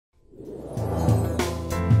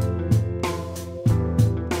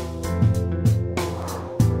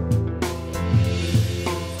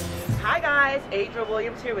Adra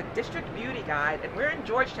Williams here with District Beauty Guide, and we're in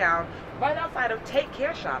Georgetown, right outside of Take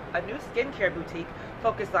Care Shop, a new skincare boutique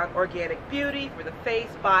focused on organic beauty for the face,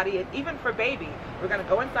 body, and even for baby. We're going to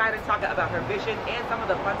go inside and talk about her vision and some of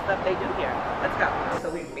the fun stuff they do here. Let's go. So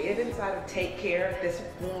we made it inside of Take Care, this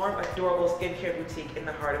warm, adorable skincare boutique in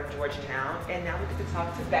the heart of Georgetown, and now we get to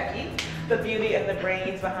talk to Becky, the beauty and the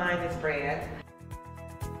brains behind this brand.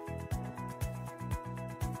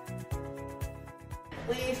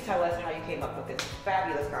 Please tell us how you came up with this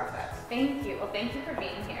fabulous concept. Thank you. Well, thank you for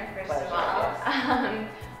being here, first Pleasure, of all. yes.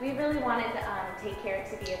 We really wanted Take Care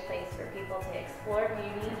to be a place for people to explore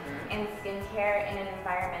beauty and skincare in an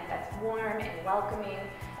environment that's warm and welcoming,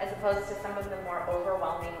 as opposed to some of the more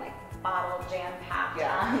overwhelming, like bottle jam-packed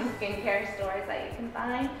skincare stores that you can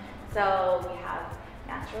find. So we have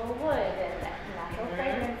natural wood and natural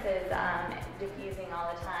fragrances diffusing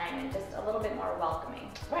all the time, and just a little bit more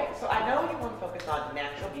welcoming. Right, so I know you want to focus on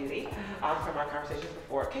natural beauty from our conversations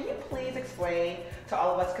before. Can you please explain to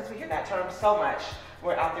all of us, because we hear that term so much,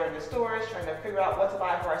 we're out there in the stores trying to figure out what to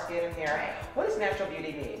buy for our skin and hair. Right. What does natural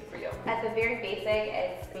beauty mean for you? At the very basic,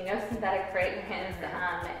 it's no synthetic fragrance,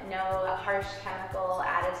 no harsh chemical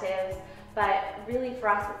additives, but really for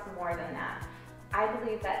us it's more than that. I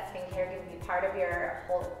believe that skincare can be part of your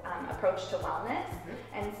whole approach to wellness,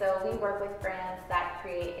 and so we work with brands that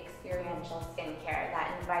create experiential skincare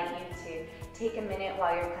that invite you to take a minute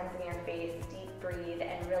while you're cleansing your face, deep breathe,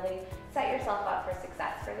 and really set yourself up for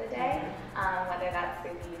success for the day, whether that's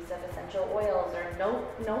through the use of essential oils or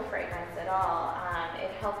no fragrance at all.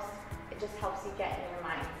 It just helps you get in your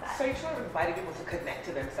mindset. So you're sort of inviting people to connect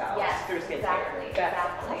to themselves through skincare. Exactly. That's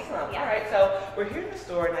Exactly. awesome. Yeah. All right, so we're here in the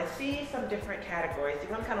store and I see some different categories. Do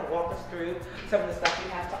you want to kind of walk us through some of the stuff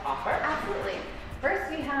you have to offer? Absolutely.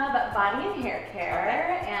 First, we have body and hair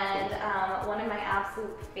care, and one of my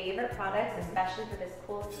absolute favorite products, especially for this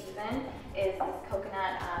cool season, is this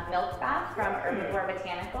coconut milk bath from Herbivore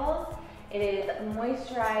Botanicals. It is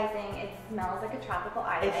moisturizing. It smells like a tropical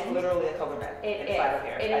island. It's literally a coconut inside of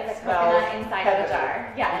here. It is a coconut inside of a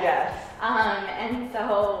jar. Yes. Yes. And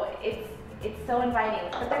so it's so inviting,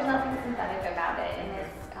 but there's nothing synthetic about it, and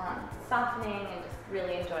it's softening and just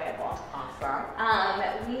really enjoyable.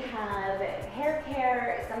 Awesome. We have hair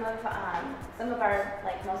care. Some of our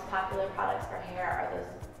most popular products for hair are those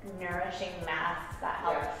nourishing masks that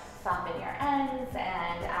help soften your ends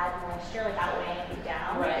and add moisture without weighing you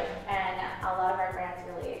down. Right. And a lot of our brands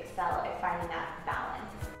really excel at finding that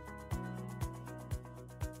balance.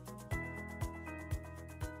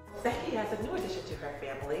 Becky has a new addition to her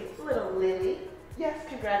family, little Lily. Yes,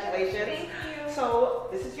 congratulations. Thank you. So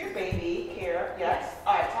this is your baby here. Yes.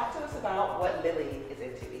 All right, talk to us about what Lily is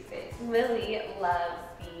into these days. Lily loves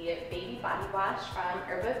the baby body wash from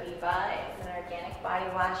Herbaviva. It's an organic body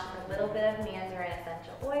wash with a little bit of mandarin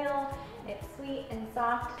essential oil. It's sweet and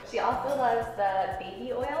soft. She also loves the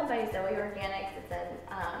baby oil by Zoe Organics. It's an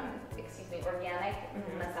organic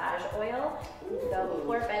massage oil. So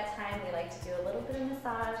before bedtime, we like to do a little bit of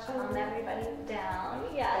massage, calm everybody down.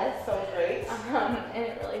 Yes. That's so great. And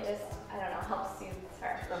it really just, helps soothe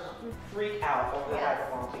her. Freak out over the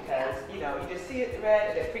microphone because you just see it red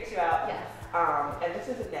and it freaks you out. Yes. And this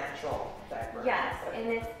is a natural diaper. Yes, and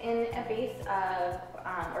it's in a base of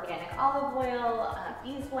organic olive oil,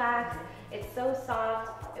 beeswax. It's so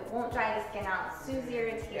soft, it won't dry the skin out, soothes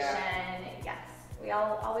irritation. Yes, we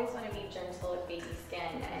always want to be gentle with baby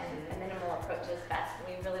skin, and a minimal approach is best.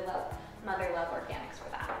 We really love Mother Love Organics for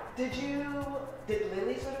that. Did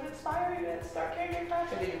Lily sort of inspire you to start carrying your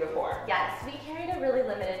products, or did you before? Yes, we carried a really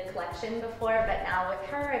limited collection before, but now with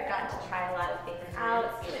her, I've gotten to try a lot of things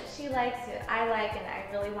out, see what she likes, see what I like, and I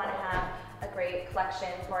really want to have a great collection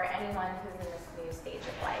for anyone who's in this new stage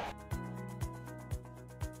of life.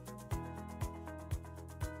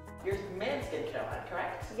 Your men's skincare line,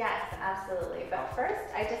 correct? Yes, absolutely. But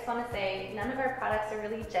first, I just want to say none of our products are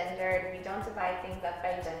really gendered. We don't divide things up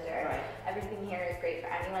by gender. Right. Everything here is great for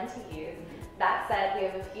anyone to use. That said, we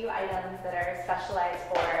have a few items that are specialized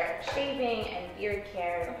for shaving and beard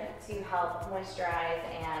care to help moisturize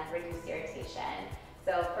and reduce irritation.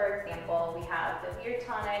 So for example, we have the beard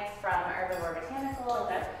tonics from Herbivore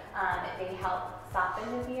Botanicals. They help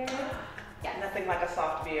soften the beard. Yes. Nothing like a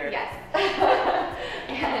soft beard. Yes.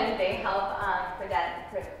 And they help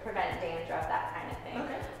prevent dandruff, that kind of thing.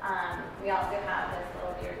 Okay. We also have this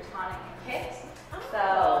little beard tonic kit.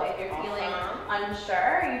 So if you're feeling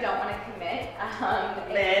unsure, you don't want to commit,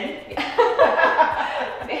 then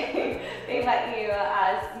they let you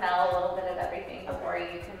smell a little bit of everything before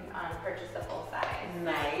you can purchase the full size.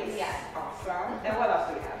 Nice. Yes. Awesome. And what else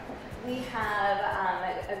do we have? We have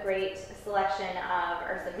a great selection of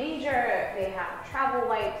Ursa Major, they have travel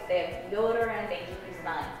wipes, they have deodorant, they keep you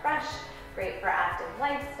smelling fresh, great for active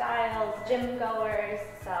lifestyles, gym goers,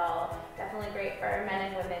 so definitely great for men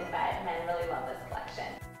and women, but men really love this collection.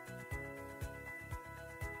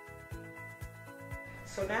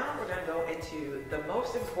 So now we're going to go into the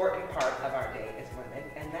most important part of our day as women,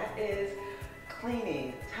 and that is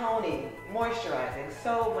cleaning, toning, moisturizing,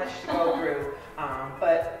 so much to go through.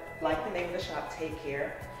 But like the name of the shop, Take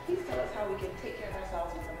Care, please tell us how we can take care of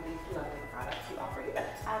ourselves with some of these lovely products you offer here.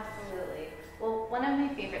 Absolutely. Well, one of my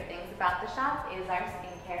favorite things about the shop is our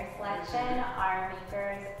skincare selection. Our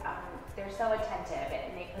makers, they're so attentive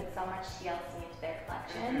and they put so much TLC into their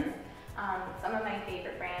collections. Some of my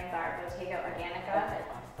favorite brands are Bottega Organica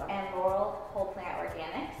and Laurel Whole Plant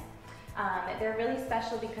Organics. They're really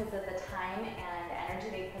special because of the time and energy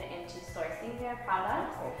they put into sourcing their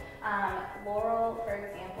products. Laurel, for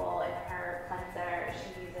example, in her cleanser,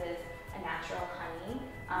 she uses a natural honey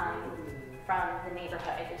from the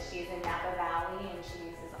neighborhood. She's in Napa Valley and she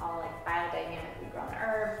uses all like biodynamically grown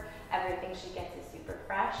herbs. Everything she gets is super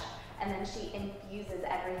fresh. And then she infuses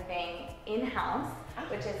everything in-house,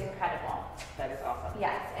 which is incredible. That is awesome.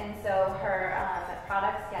 Yes, and so her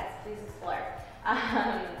products, yes, please explore,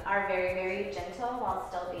 are very, very gentle while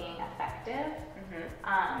still being effective.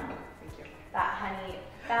 Thank you. That honey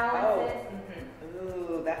balances.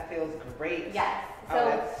 Ooh, that feels great. Yes. So,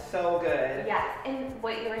 that's so good. Yes, and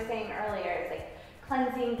what you were saying earlier is like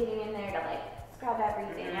cleansing, getting in there to like scrub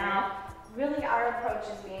everything out. Really, our approach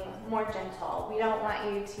is being more gentle. We don't want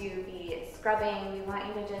you to be scrubbing. We want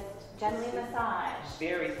you to just gently massage.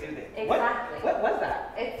 Very soothing. Exactly. What was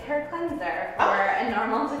that? It's her cleanser for a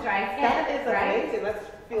normal to dry skin. That is right? amazing.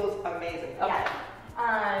 That feels amazing. Okay. Yes.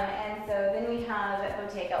 And so then we have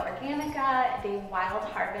Bottega Organica. They wild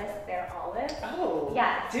harvest their olives. Oh.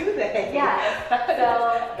 Yes. Do they? Yes.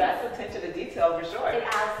 So that's attention to detail for sure. It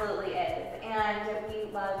absolutely is. And we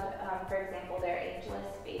love, for example, their ageless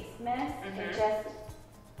face mist. It just,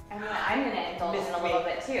 I'm going to indulge in a little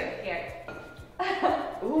bit too. Here.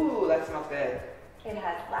 Ooh, that smells good. It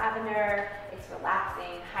has lavender. It's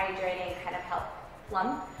relaxing, hydrating, kind of help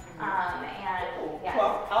plump. Yes.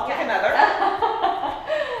 Well, I'll take another.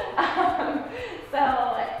 So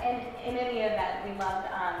in any event, we love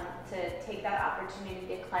to take that opportunity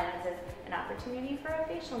to cleanse as an opportunity for a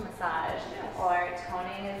facial massage, or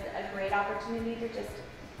toning is a great opportunity to just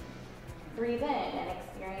breathe in and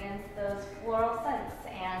experience those floral scents,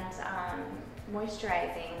 and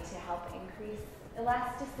moisturizing to help increase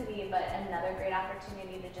elasticity, but another great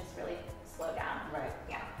opportunity to just really slow down. Right.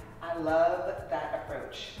 Yeah. I love that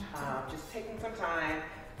approach. Just taking some time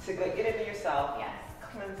to get into yourself,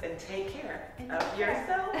 cleanse and take care of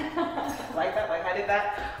yourself. Like that, like I did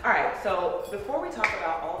that. All right, so before we talk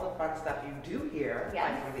about all the fun stuff you do here,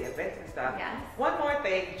 like some of the events and stuff, one more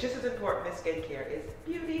thing, just as important as skincare, is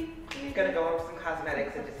beauty. We're gonna go over some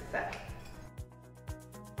cosmetics in just a sec.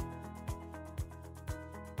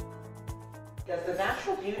 Does the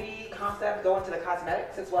natural beauty concept go into the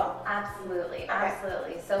cosmetics as well? Absolutely,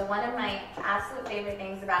 absolutely. So one of my absolute favorite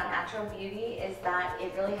things about natural beauty is that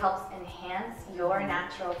it really helps enhance your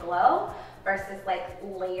natural glow versus like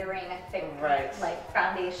layering a thick like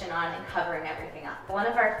foundation on and covering everything up. One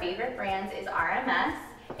of our favorite brands is RMS.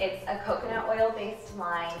 It's a coconut oil based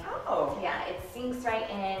line. Oh. Yeah, it sinks right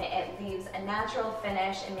in. It leaves a natural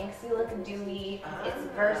finish. It makes you look dewy. It's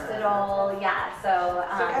versatile. Yeah, so.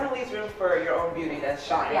 So it kind of leaves room for your own beauty that's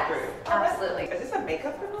shining through. Absolutely. Is this a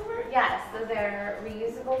makeup remover? Yes, so they're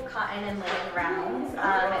reusable cotton and linen rounds.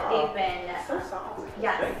 They've been. So soft.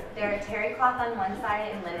 Yes, they're terry cloth on one side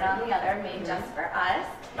and linen on the other, made just for us.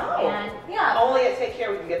 Oh. And yeah. Only at Take Care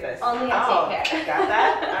we can get this. Only at Take Care. Got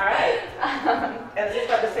that? All right. And is this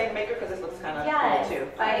by the same maker? Because this looks kind of cool too.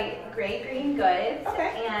 By Gray Green Goods.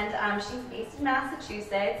 Okay. And she's based in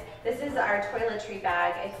Massachusetts. This is our toiletry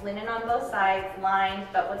bag. It's linen on both sides, lined,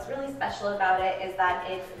 but what's really special about it is that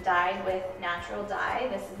it's dyed with natural dye.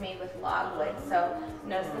 This is made with logwood, so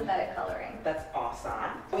no synthetic coloring. That's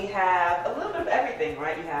awesome. We have a little bit of everything,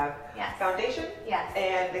 right? You have foundation. Yes.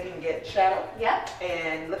 And they can get shadow. Yep.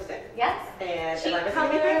 And lipstick. Yes. And cheek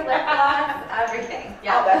color, lip gloss, everything.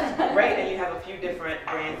 Yeah. Oh, that's great. And you have a few different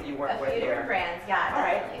brands you work with here. A few different brands, yeah. All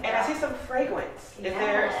right. And I see some fragrance. Is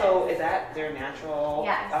there? So is that their natural?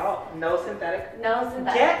 Yes. Oh, no synthetic. No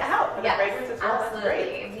synthetic. Get out for the fragrance as well.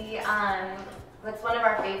 Absolutely. That's great. That's one of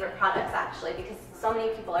our favorite products actually, because so many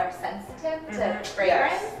people are sensitive to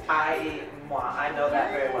fragrance. Yes, I know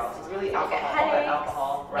that very well. So it's really alcohol. Headaches.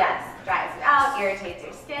 Alcohol, right? Yes, dries you out, irritates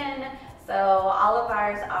your skin. So all of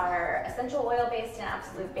ours are essential oil based and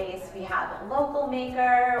absolute base. We have a local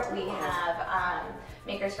maker, we have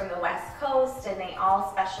makers from the West Coast, and they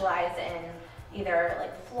all specialize in either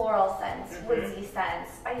like floral scents, woodsy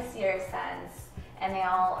scents, spicier scents, and they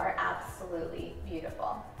all are absolutely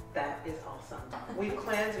beautiful. That is awesome. We've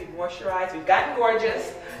cleansed, we've moisturized, we've gotten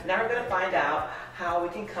gorgeous. Now we're going to find out how we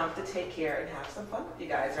can come to take care and have some fun with you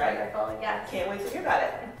guys, right? Wonderful, yes. Can't wait to hear about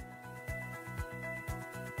it.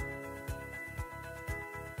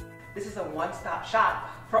 This is a one-stop shop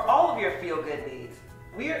for all of your feel-good needs.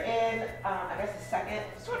 We are in, I guess, the second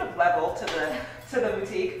sort of level to the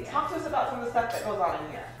boutique. Talk to us about some of the stuff that goes on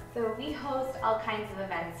in here. So we host all kinds of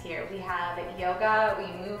events here. We have yoga,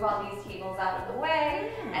 we move all these tables out of the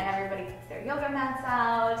way, and everybody puts their yoga mats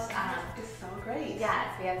out. It's so great.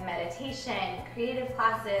 Yes, we have meditation, creative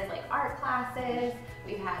classes, like art classes.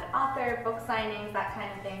 We've had author, book signings, that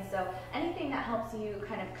kind of thing. So anything that helps you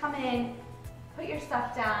kind of come in, put your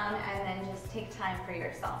stuff down, and then just take time for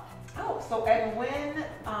yourself. Oh, so and when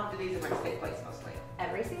do these events take place mostly?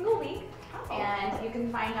 Every single week. Oh. And you can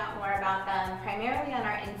find out more about them primarily on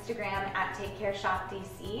our Instagram at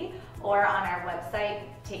TakeCareShopDC or on our website,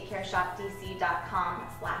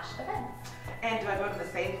 TakeCareShopDC.com/events. And do I go to the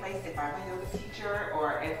same place if I'm a yoga teacher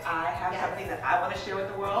or if I have something that I want to share with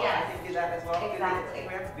the world? Yes. I can do that as well. Exactly.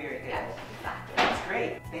 Very good. Yes, exactly. That's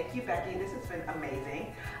great. Thank you, Becky. This has been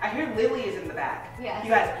amazing. I hear Lily is in the back. Yes.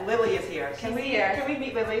 You guys, Lily is here. Can we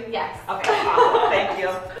meet Lily? Yes. Okay, awesome. Thank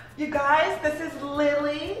you. You guys, this is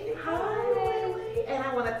Lily. Hi, Lily. And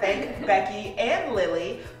I want to thank Becky and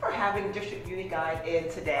Lily for having District Beauty Guide in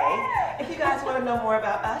today. If you guys want to know more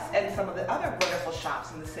about us and some of the other wonderful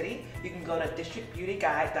shops in the city, you can go to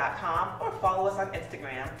districtbeautyguide.com or follow us on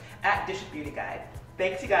Instagram at District Beauty Guide.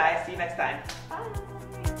 Thanks, you guys. See you next time.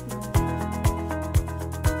 Bye.